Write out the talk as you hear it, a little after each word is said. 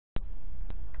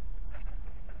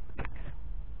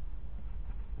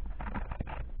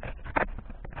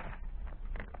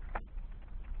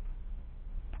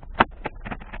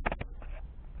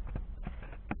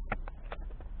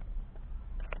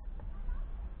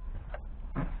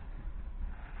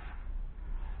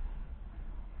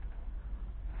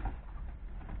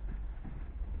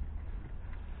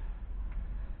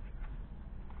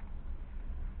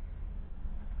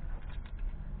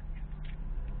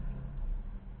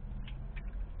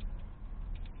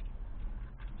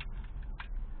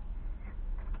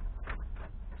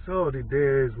So the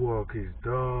day's work is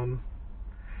done.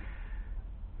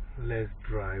 Let's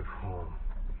drive home.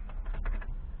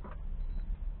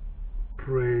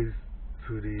 Praise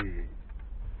to the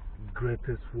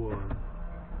greatest one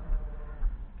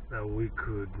that we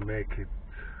could make it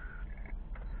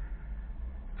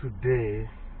today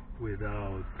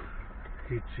without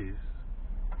hitches.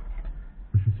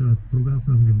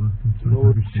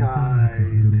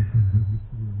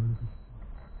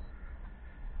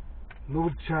 No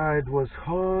child was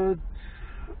hurt.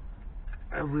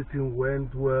 Everything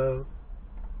went well.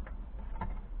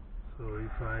 So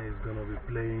Ifeanyi is gonna be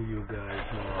playing you guys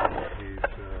now his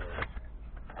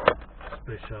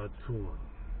special tune.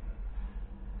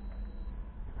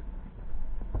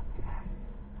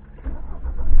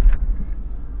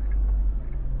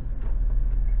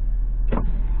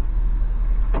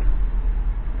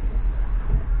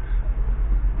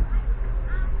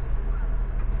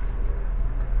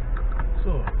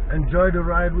 So enjoy the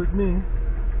ride with me.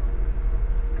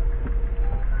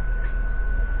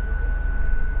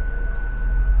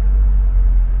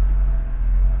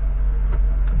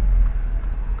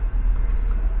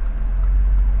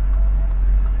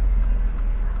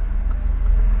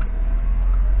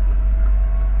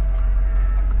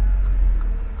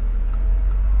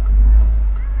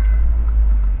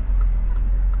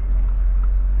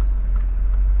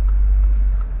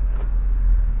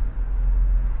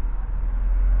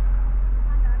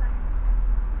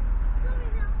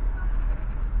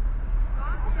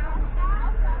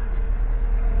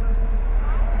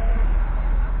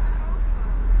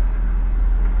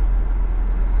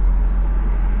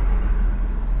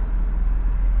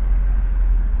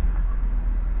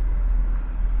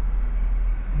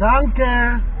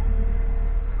 Danke.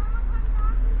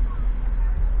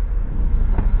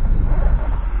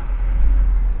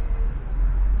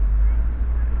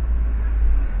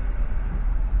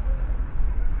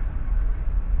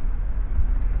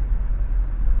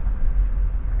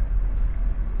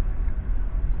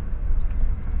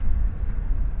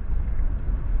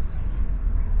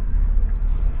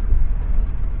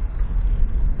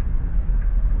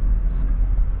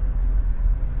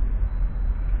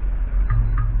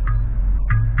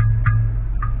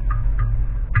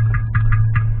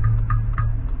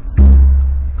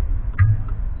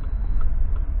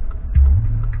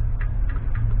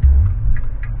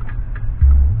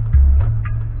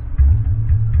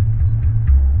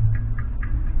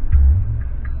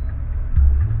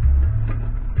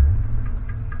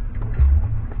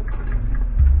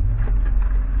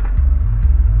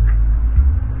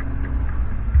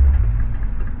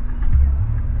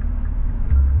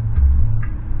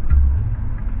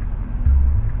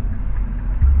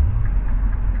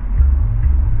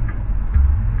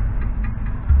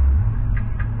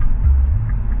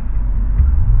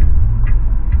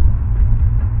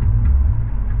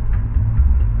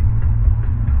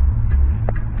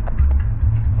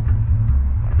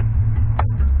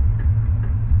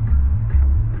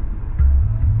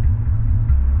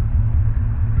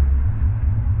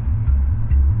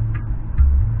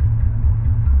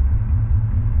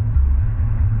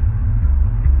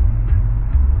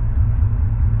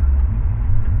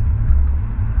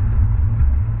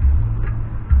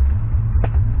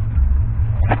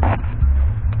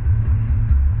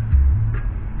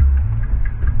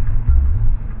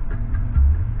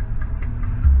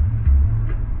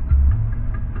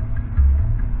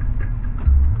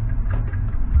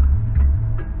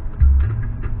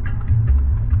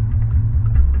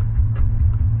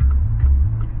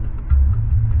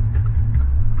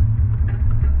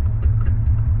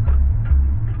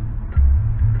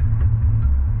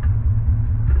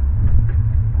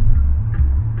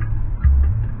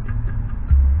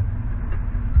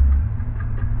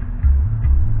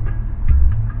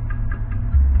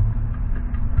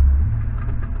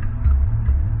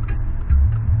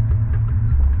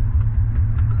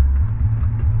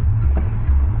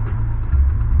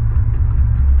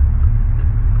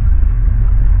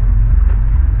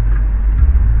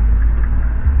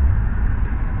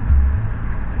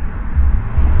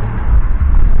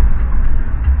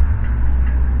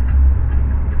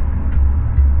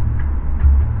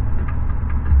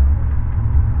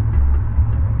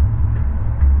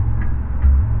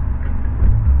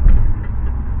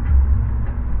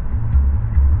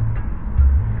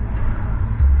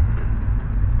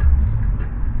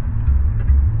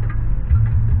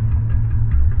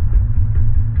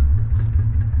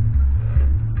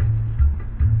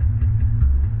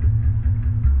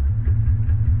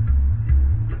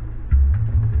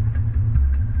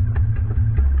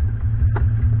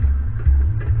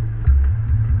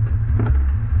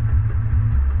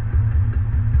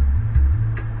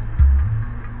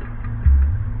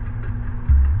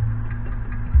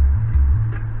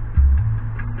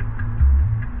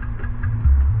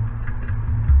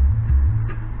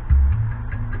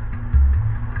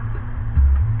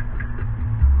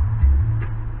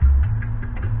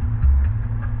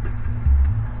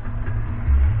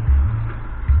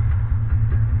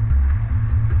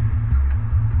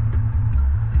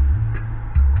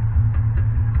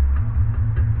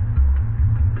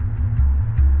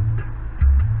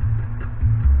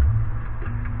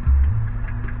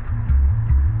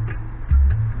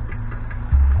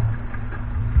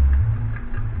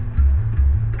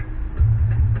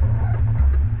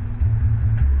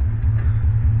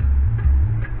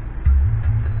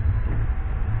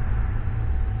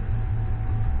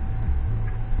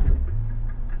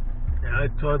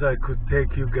 thought I could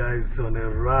take you guys on a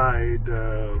ride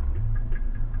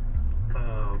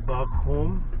back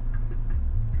home.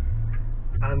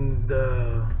 And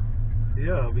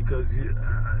yeah, because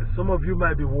some of you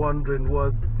might be wondering,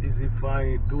 what is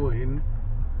Ifeanyi doing?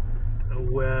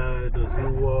 Where does he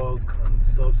work and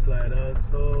stuff like that?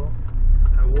 So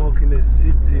I work in a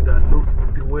city that looks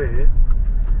the way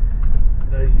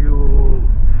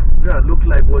that look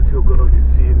like what you're going to be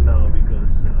seeing now, because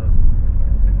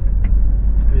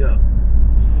yeah.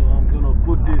 So I'm going to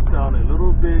put this down a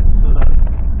little bit so that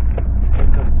you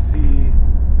can see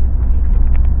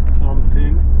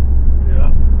something.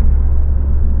 Yeah.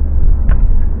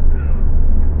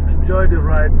 Enjoy the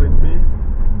ride with me.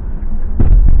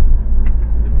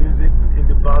 The music in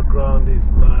the background is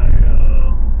my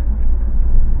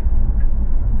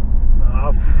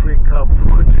Africa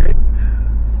project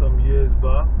some years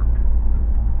back.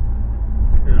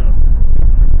 Yeah.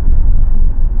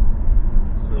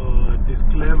 So,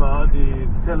 disclaimer, the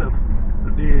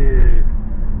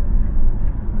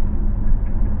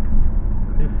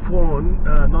phone,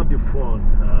 not the phone,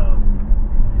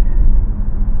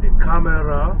 the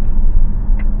camera,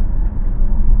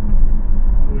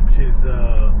 which is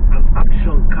an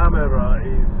action camera,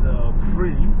 is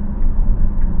free.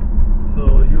 So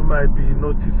you might be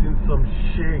noticing some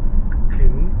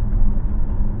shaking.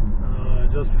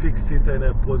 Just fix it in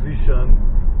a position.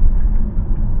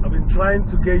 I've been trying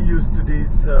to get used to this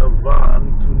van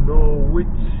to know which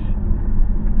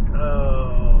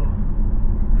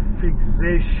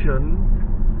fixation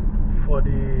for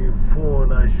the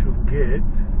phone I should get,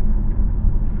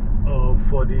 or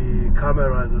for the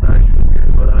cameras that I should get.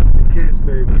 But as the case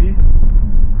may be,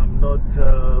 I'm not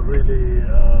really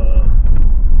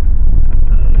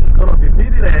going to be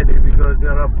needing any, because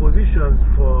there are positions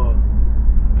for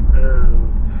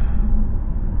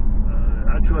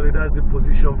actually that's the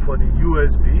position for the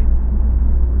USB.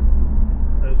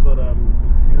 That's what I'm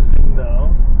using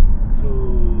now to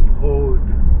hold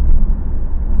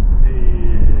the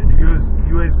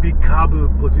USB cable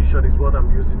position, is what I'm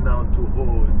using now to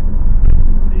hold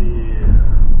the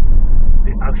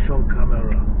action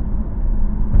camera.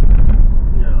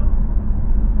 Yeah.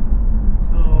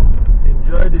 So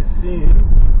enjoy the scene.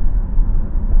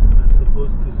 I'm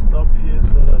supposed to stop here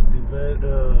so that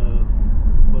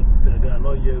but they are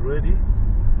not yet ready.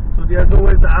 So there's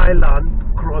always the island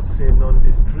crossing on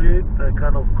the street, a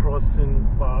kind of crossing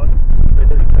path,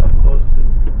 pedestrian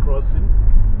crossing,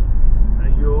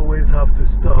 and you always have to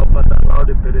stop and allow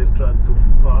the pedestrian to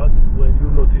pass when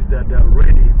you notice that they are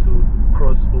ready to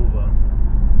cross over.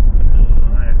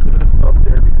 I couldn't stop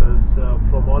there because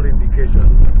from all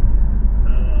indications,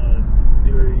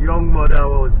 the young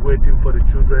mother was waiting for the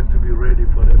children to be ready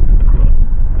for them to cross.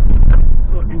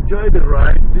 So enjoy the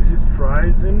ride. This is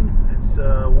Freising. It's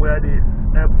where the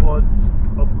airport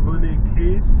of Munich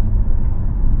is.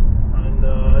 And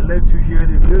I'll let you hear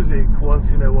the music once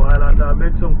in a while, and I'll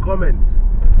make some comments.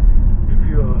 If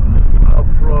you are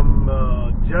from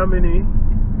Germany,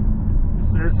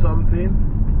 say something.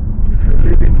 If you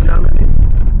live in Germany,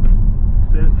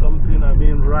 say something. I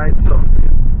mean, write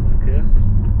something. Okay?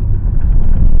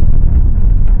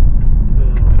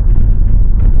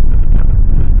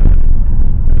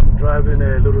 Driving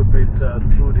a little bit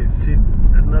through the city,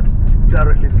 not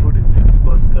directly through the city,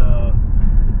 but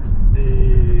the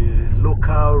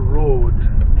local road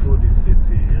through the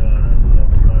city. That's what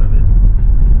I'm driving.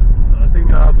 I think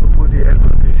I have to put the air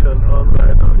condition on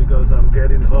right now because I'm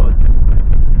getting hot.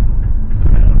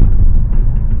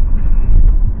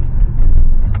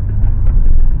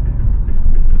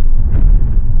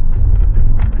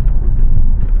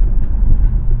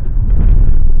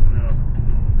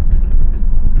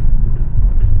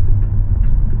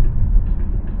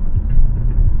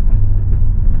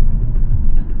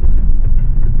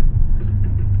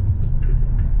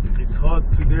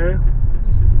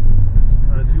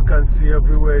 As you can see,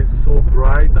 everywhere is so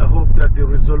bright. I hope that the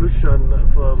resolution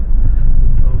from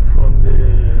the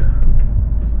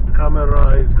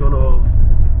camera is going to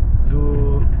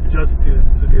do justice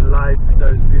to the light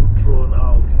that is being thrown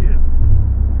out here.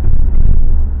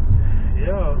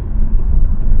 Yeah,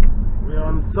 we're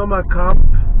on summer camp,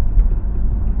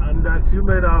 and as you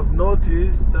may have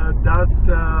noticed, that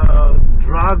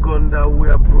dragon that we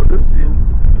are producing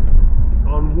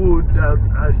on wood, that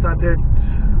I started,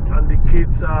 and the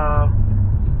kids are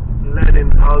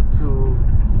learning how to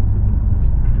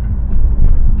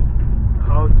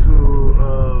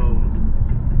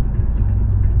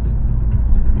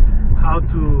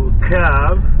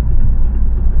carve.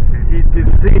 It's the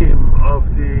theme of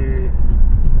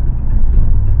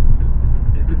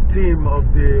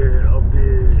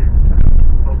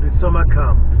the summer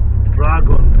camp,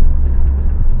 Dragon.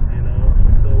 You know,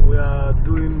 so we are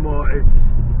doing more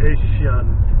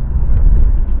Asian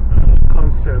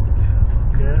concept,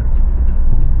 okay?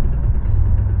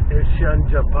 Asian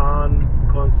Japan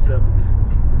concept.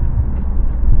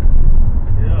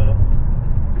 Yeah.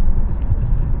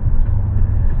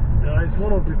 It's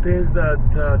one of the things that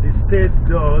the state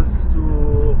does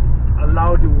to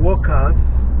allow the workers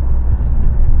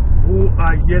who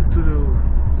are yet to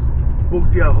book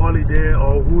their holiday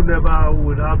or who never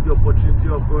would have the opportunity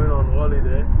of going on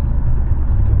holiday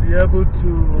to be able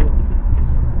to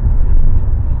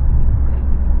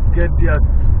get their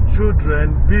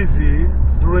children busy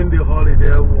during the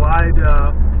holiday while they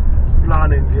are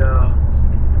planning their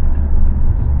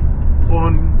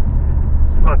own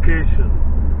vacation.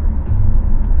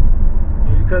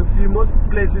 You can see most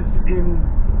places in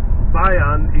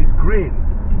Bayan is green.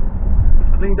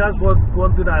 I think that's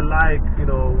one thing I like, you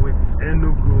know, with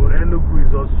Enugu. Enugu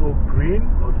is also green,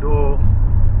 although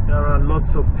there are lots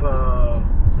of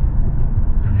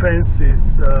fences,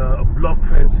 block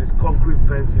fences, concrete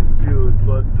fences built,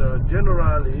 but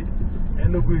generally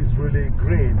Enugu is really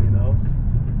green, you know.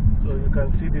 So you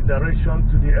can see the direction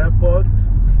to the airport.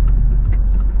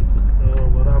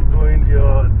 But I'm going the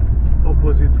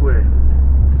opposite way.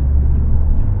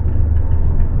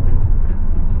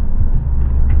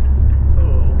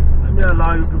 Let me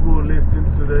allow you people who listen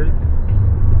to this.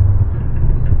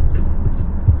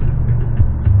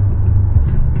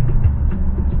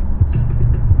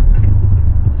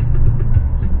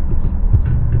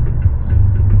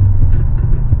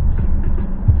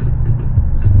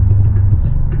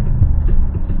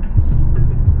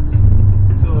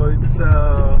 So it's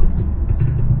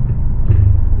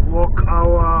work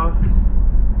hour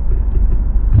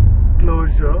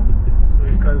closure. So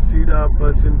you can see that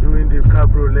person doing the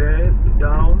cabriolet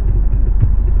down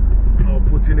or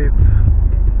putting it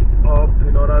up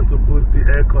in order to put the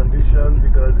air condition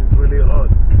because it's really hot.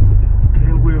 I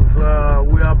think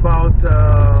we're about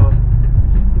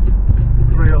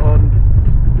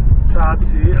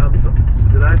 330.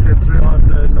 Did I say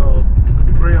 300? No,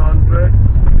 300.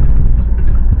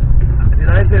 Did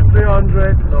I say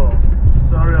 300? No,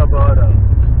 sorry about that.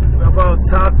 We're about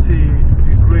 30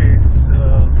 degrees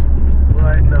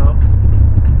right now.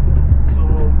 So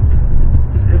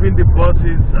even the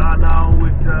buses are now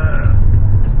with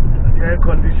the air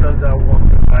conditions are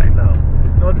working right now.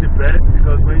 It's not the best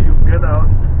because when you get out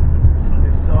on the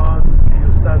sun,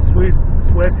 you start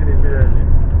sweating immediately.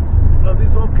 But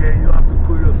it's okay, you have to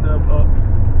cool yourself up.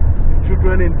 The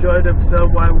children enjoy themselves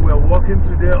while we are walking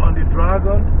today on the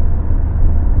Dragon.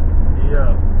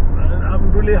 Yeah, and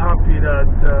I'm really happy that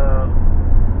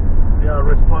they are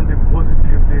responding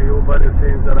positively over the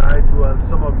things that I do, and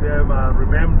some of them are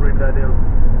remembering that they've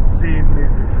seen me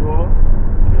before.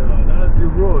 Yeah, that's the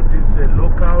road. This is a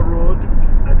local road.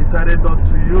 I decided not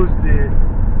to use the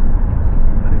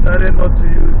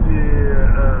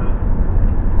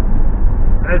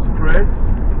express.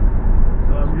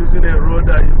 So I'm using a road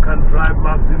that you can drive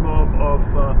maximum of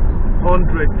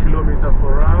 100 kilometers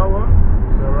per hour.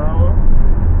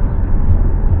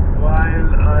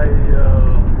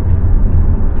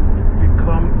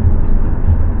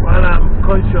 While I'm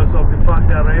conscious of the fact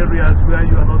there are areas where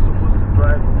you are not supposed to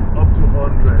drive up to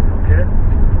 100, okay?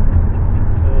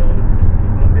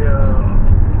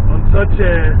 On such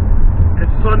a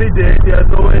sunny day, there's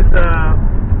always a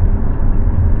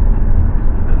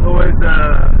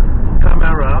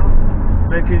camera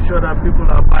making sure that people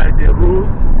are by the rules.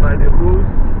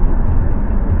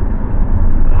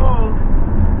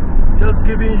 Just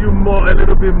giving you a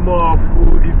little bit more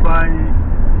food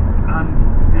and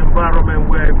the environment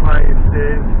where Ifeanyi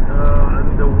stays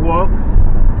and the work,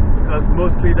 because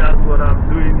mostly that's what I'm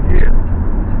doing here.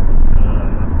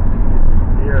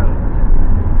 Yeah,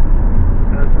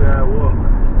 that's where I work.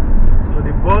 So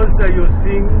the bus that you're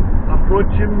seeing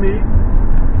approaching me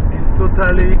is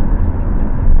totally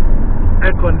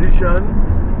air conditioned.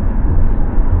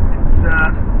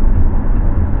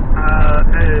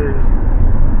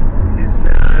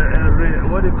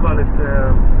 What do you call it?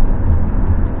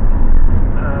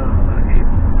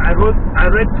 I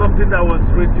read something that was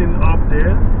written up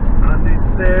there, and it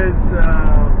says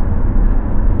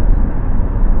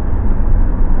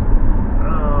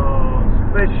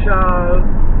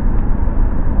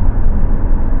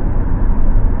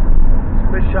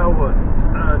special what?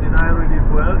 Did I read it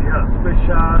well? Yeah,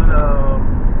 special.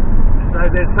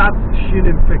 There's that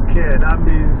Shinin Fekir. That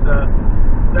means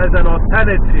there's an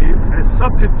alternative, a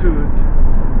substitute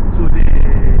to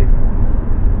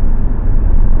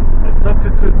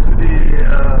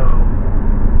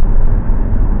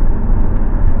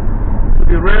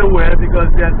the railway because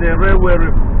there's a railway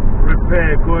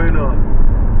repair going on.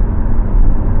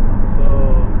 So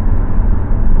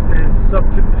they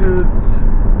substitute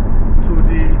to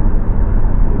the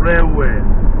railway.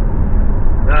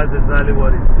 That's exactly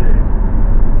what it's saying.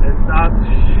 It's out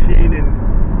shining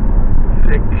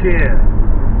the care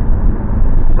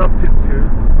substitute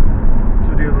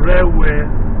to the railway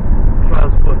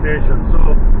transportation.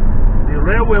 So the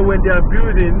railway, when they are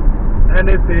building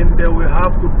anything, they will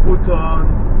have to put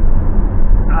on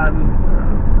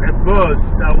a bus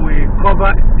that will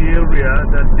cover the area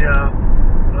that they are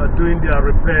doing their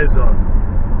repairs on.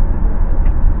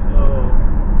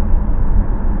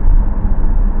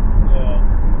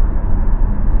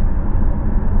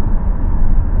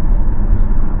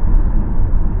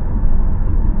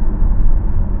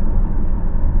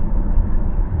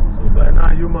 So by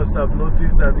now you must have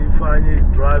noticed that Ifeanyi is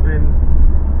driving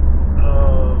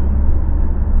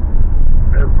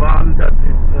a van that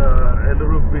is a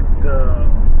little bit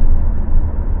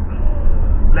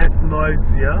less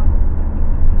noisier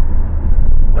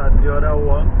than the other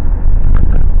one.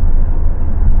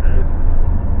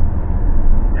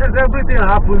 Yes, everything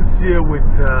happens here with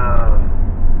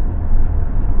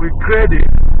credit.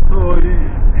 So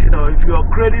you know, if you are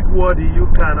credit worthy, you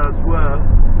can as well.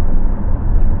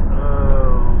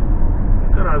 You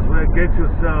can as well get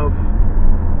yourself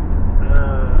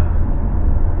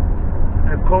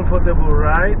a comfortable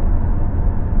ride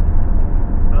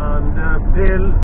and pay